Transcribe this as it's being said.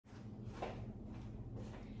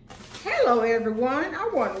Hello everyone, I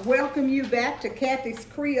want to welcome you back to Kathy's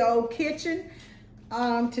Creole Kitchen.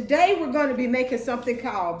 Today we're going to be making something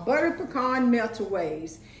called butter pecan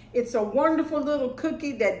meltaways. It's a wonderful little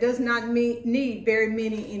cookie that does not need very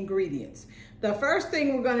many ingredients. The first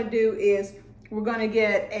thing we're going to do is we're going to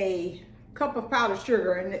get a cup of powdered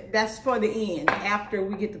sugar, and that's for the end after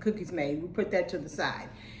we get the cookies made. We put that to the side.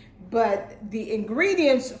 But the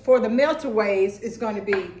ingredients for the meltaways is going to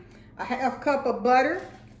be a half cup of butter,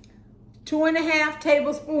 2.5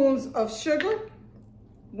 tablespoons of sugar,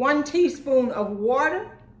 1 teaspoon of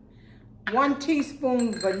water, 1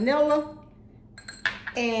 teaspoon vanilla,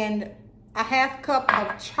 and a half cup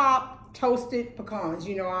of chopped toasted pecans.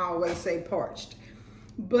 You know, I always say parched.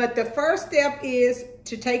 But the first step is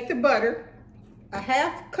to take the butter. A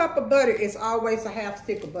half cup of butter is always a half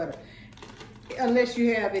stick of butter, unless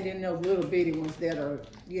you have it in those little bitty ones that are,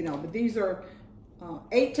 you know, but these are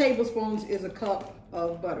 8 tablespoons is a cup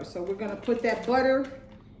of butter. So we're gonna put that butter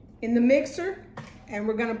in the mixer, and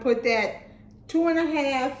we're gonna put that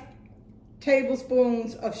 2.5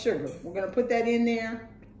 tablespoons of sugar. We're gonna put that in there,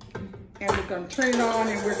 and we're gonna turn it on,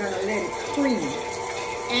 and we're gonna let it cream.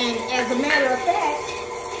 And as a matter of fact,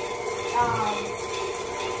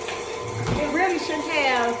 it really should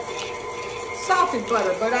have salted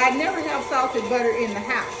butter, but I never have salted butter in the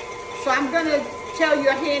house. So I'm gonna tell you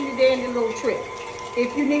a handy dandy little trick.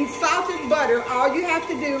 If you need salted butter, all you have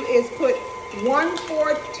to do is put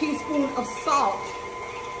 1/4 teaspoon of salt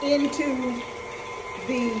into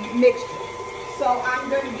the mixture. So I'm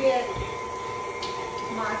gonna get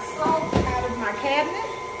my salt out of my cabinet,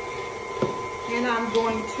 and I'm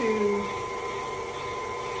going to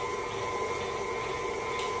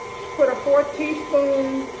put a 1/4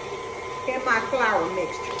 teaspoon in my flour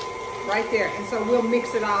mixture right there. And so we'll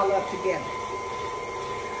mix it all up together.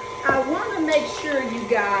 I want to make sure you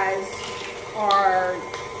guys are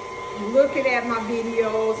looking at my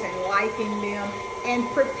videos and liking them and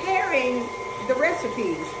preparing the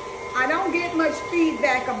recipes. I don't get much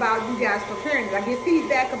feedback about you guys preparing it. I get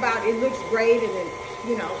feedback about it looks great and it,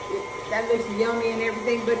 you know, that looks yummy and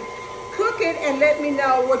everything, but cook it and let me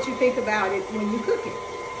know what you think about it when you cook it.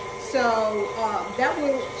 So that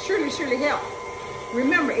will surely help.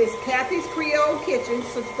 Remember, it's Kathy's Creole Kitchen.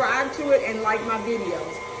 Subscribe to it and like my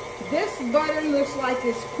videos. This butter looks like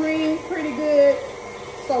it's creamed pretty good.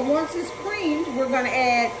 So once it's creamed, we're gonna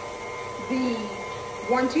add the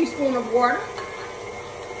 1 teaspoon of water,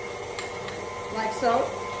 like so.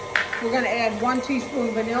 We're gonna add 1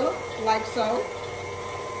 teaspoon vanilla, like so.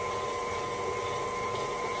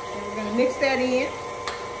 And we're gonna mix that in.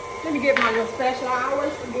 Let me get my little special. I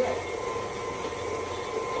always forget.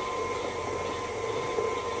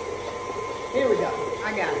 Here we go.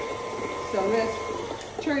 I got it. So let's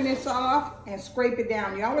turn this off and scrape it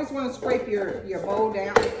down. You always want to scrape your bowl down.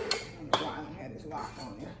 I don't know why I don't have this lock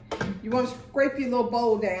on there. You want to scrape your little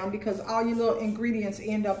bowl down because all your little ingredients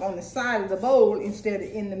end up on the side of the bowl instead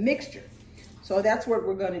of in the mixture. So that's what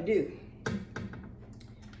we're going to do.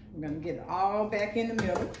 We're going to get it all back in the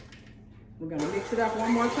middle. We're going to mix it up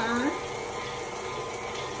one more time.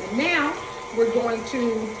 And now we're going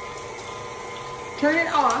to turn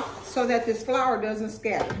it off so that this flour doesn't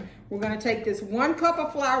scatter. We're going to take this 1 cup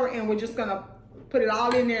of flour and we're just going to put it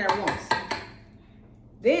all in there at once.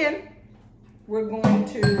 Then we're going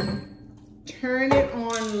to turn it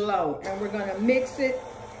on low, and we're going to mix it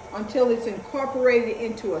until it's incorporated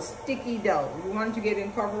into a sticky dough. We want it to get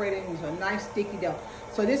incorporated into a nice sticky dough.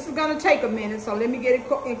 So this is going to take a minute, so let me get it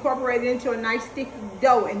incorporated into a nice sticky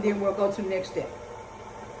dough, and then we'll go to the next step.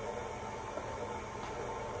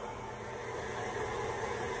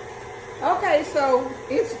 Okay, so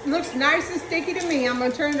it looks nice and sticky to me. I'm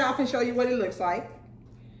gonna turn it off and show you what it looks like.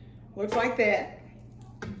 Looks like that.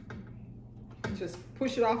 Just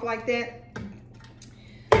push it off like that.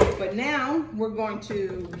 But now we're going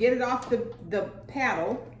to get it off the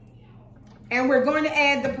paddle, and we're going to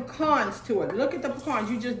add the pecans to it. Look at the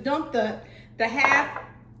pecans. You just dump the half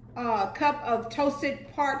cup of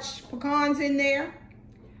toasted parched pecans in there,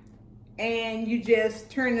 and you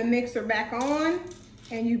just turn the mixer back on,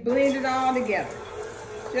 and you blend it all together,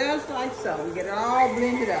 just like so. We get it all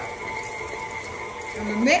blended up. And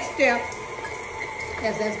the next step,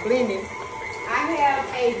 as that's blending, I have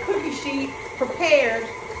a cookie sheet prepared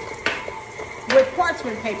with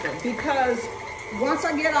parchment paper, because once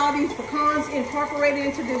I get all these pecans incorporated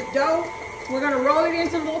into this dough, we're gonna roll it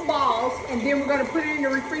into little balls, and then we're gonna put it in the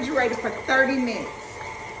refrigerator for 30 minutes,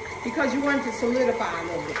 because you want it to solidify a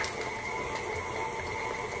little bit.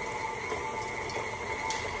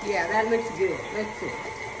 Yeah, that looks good. Let's see.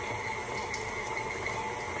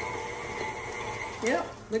 Yep,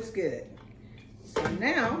 looks good. So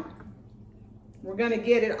now We're gonna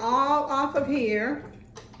get it all off of here.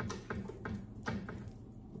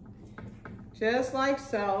 Just like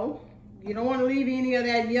so. You don't wanna leave any of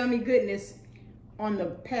that yummy goodness on the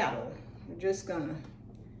paddle. We're just gonna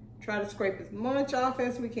try to scrape as much off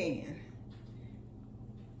as we can,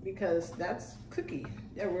 because that's cookie.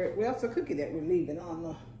 That's a cookie that we're leaving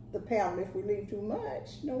on the paddle. If we leave too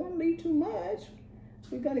much, don't wanna leave too much.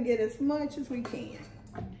 We're gonna get as much as we can.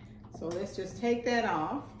 So let's just take that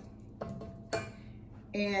off.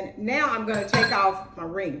 And now I'm gonna take off my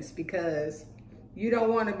rings, because you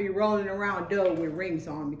don't wanna be rolling around dough with rings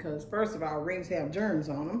on, because first of all, rings have germs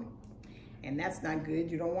on them, and that's not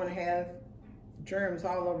good. You don't wanna have germs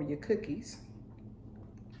all over your cookies.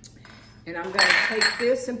 And I'm gonna take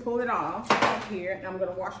this and pull it off here, and I'm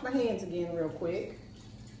gonna wash my hands again real quick.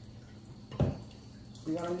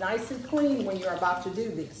 You want them nice and clean when you're about to do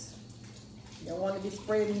this. You don't want to be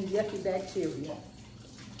spreading yucky bacteria.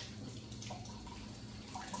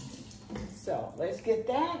 So let's get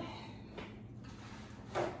that.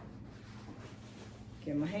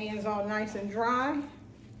 Get my hands all nice and dry.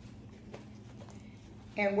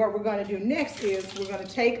 And what we're gonna do next is we're gonna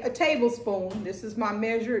take a tablespoon. This is my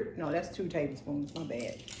measured, no, that's 2 tablespoons, my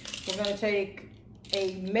bad. We're gonna take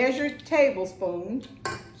a measured tablespoon,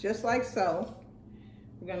 just like so.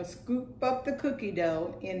 We're gonna scoop up the cookie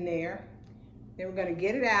dough in there. Then we're gonna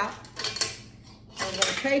get it out. And we're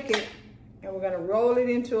gonna take it and we're gonna roll it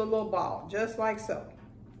into a little ball, just like so.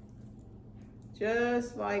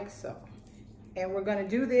 Just like so. And we're gonna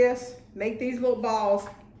do this, make these little balls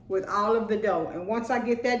with all of the dough. And once I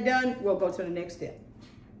get that done, we'll go to the next step.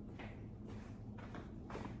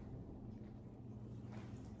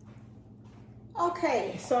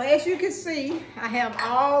 Okay, so as you can see, I have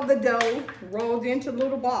all the dough rolled into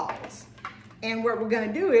little balls. And what we're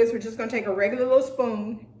gonna do is we're just gonna take a regular little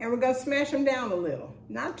spoon and we're gonna smash them down a little.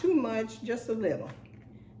 Not too much, just a little.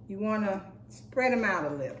 You wanna spread them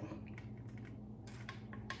out a little.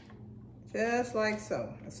 Just like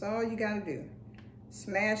so. That's all you gotta do.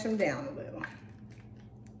 Smash them down a little.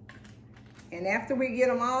 And after we get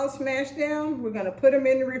them all smashed down, we're gonna put them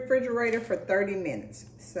in the refrigerator for 30 minutes.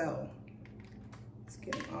 So, let's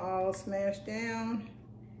get them all smashed down,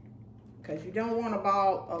 because you don't want a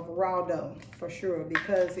ball of raw dough for sure,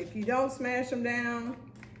 because if you don't smash them down,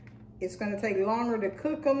 it's gonna take longer to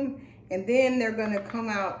cook them, and then they're gonna come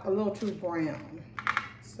out a little too brown.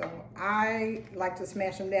 So I like to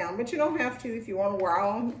smash them down, but you don't have to. If you want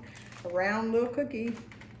a round little cookie,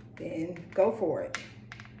 then go for it.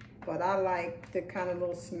 But I like the kind of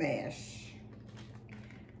little smash.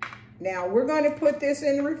 Now we're gonna put this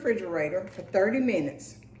in the refrigerator for 30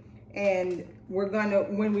 minutes. And we're gonna,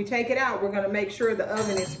 when we take it out, we're gonna make sure the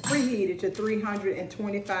oven is preheated to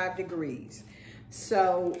 325 degrees.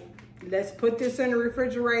 So let's put this in the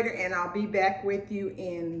refrigerator and I'll be back with you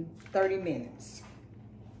in 30 minutes.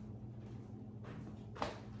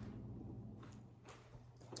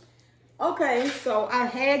 Okay, so I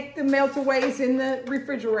had the Meltaways in the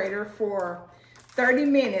refrigerator for 30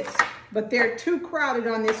 minutes, but they're too crowded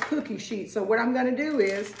on this cookie sheet. So what I'm gonna do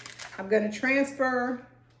is, I'm gonna transfer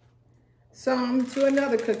some to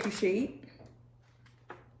another cookie sheet,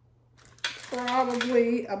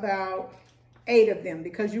 probably about 8 of them,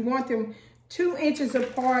 because you want them 2 inches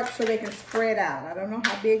apart so they can spread out. I don't know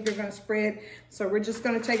how big they're gonna spread, so we're just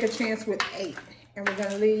gonna take a chance with 8, and we're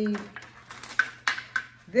gonna leave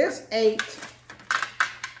this 8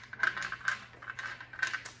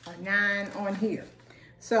 or 9 on here.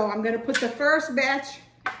 So I'm gonna put the first batch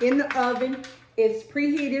in the oven. It's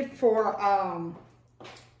preheated for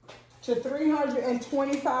to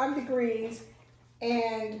 325 degrees,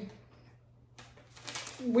 and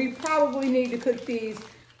we probably need to cook these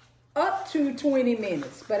up to 20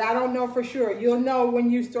 minutes, but I don't know for sure. You'll know when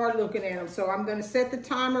you start looking at them. So I'm gonna set the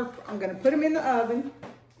timer. I'm gonna put them in the oven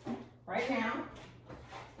right now.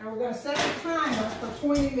 And we're gonna set the timer for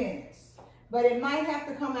 20 minutes. But it might have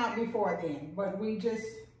to come out before then, but we just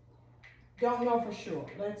don't know for sure.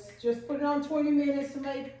 Let's just put it on 20 minutes to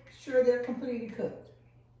make sure they're completely cooked.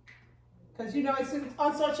 Because you know, it's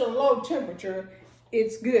on such a low temperature,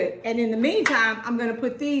 it's good. And in the meantime, I'm gonna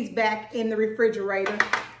put these back in the refrigerator,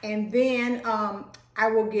 and then I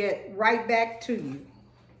will get right back to you.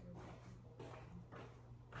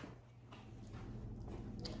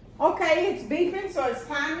 Okay, it's beeping, so it's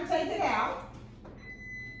time to take it out.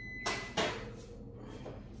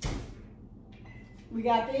 We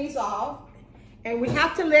got these off, and we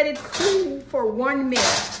have to let it cool for 1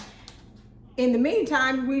 minute. In the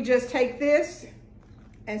meantime, we just take this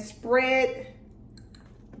and spread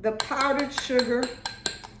the powdered sugar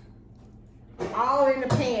all in the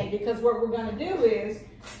pan, because what we're going to do is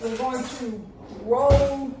we're going to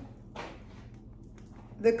roll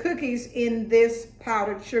the cookies in this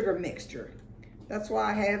powdered sugar mixture. That's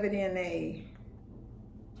why I have it in a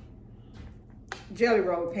jelly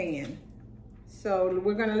roll pan. So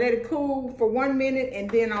we're gonna let it cool for 1 minute, and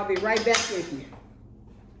then I'll be right back with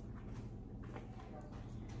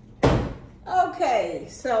you. Okay,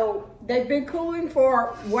 so they've been cooling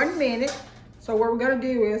for 1 minute. So what we're gonna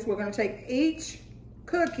do is we're gonna take each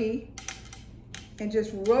cookie and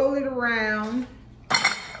just roll it around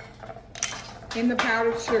in the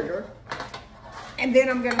powdered sugar. And then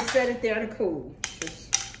I'm gonna set it there to cool.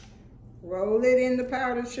 Just roll it in the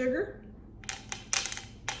powdered sugar.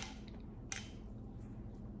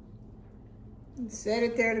 And set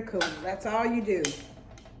it there to cool. That's all you do.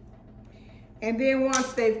 And then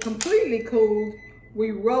once they've completely cooled,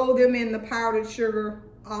 we roll them in the powdered sugar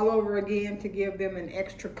all over again to give them an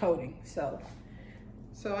extra coating. So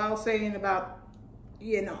I'll say in about,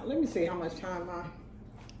 let me see how much time my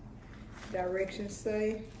directions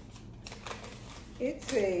say. It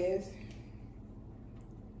says,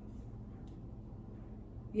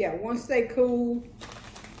 once they cool,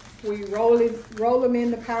 we roll them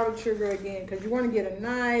in the powdered sugar again, because you want to get a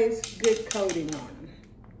nice, good coating on them.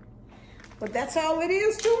 But that's all it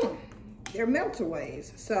is to them. They're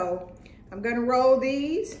Meltaways. So I'm going to roll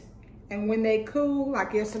these, and when they cool, I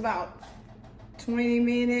guess about 20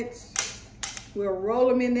 minutes, we'll roll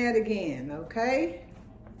them in that again, okay?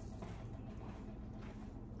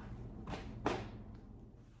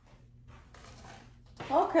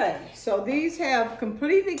 Okay, so these have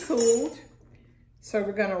completely cooled. So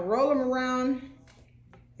we're gonna roll them around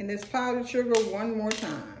in this powdered sugar one more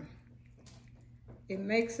time. It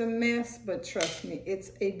makes a mess, but trust me,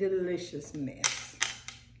 it's a delicious mess.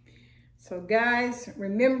 So guys,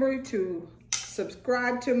 remember to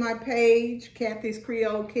subscribe to my page, Kathy's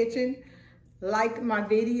Creole Kitchen. Like my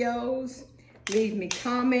videos, leave me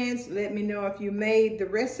comments, let me know if you made the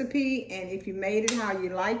recipe and if you made it how you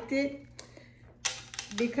liked it,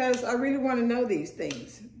 because I really want to know these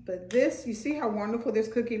things. But this, you see how wonderful this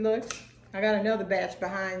cookie looks? I got another batch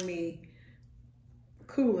behind me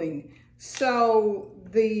cooling. So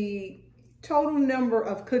the total number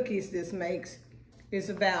of cookies this makes is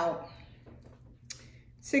about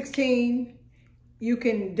 16. You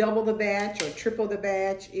can double the batch or triple the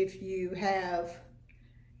batch if you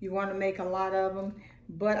want to make a lot of them.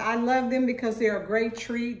 But I love them because they're a great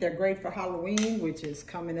treat. They're great for Halloween, which is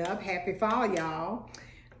coming up. Happy fall, y'all.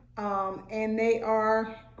 And they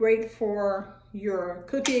are great for your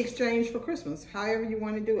cookie exchange for Christmas, however you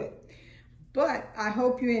want to do it. But I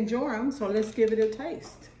hope you enjoy them, so let's give it a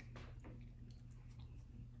taste.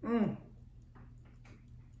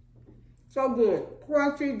 So good.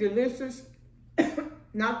 Crunchy, delicious,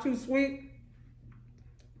 not too sweet.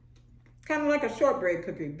 Kind of like a shortbread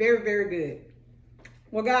cookie. Very, very good.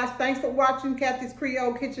 Well, guys, thanks for watching Kathy's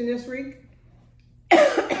Creole Kitchen this week.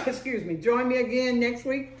 Excuse me. Join me again next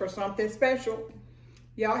week for something special.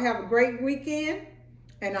 Y'all have a great weekend,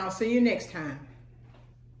 and I'll see you next time.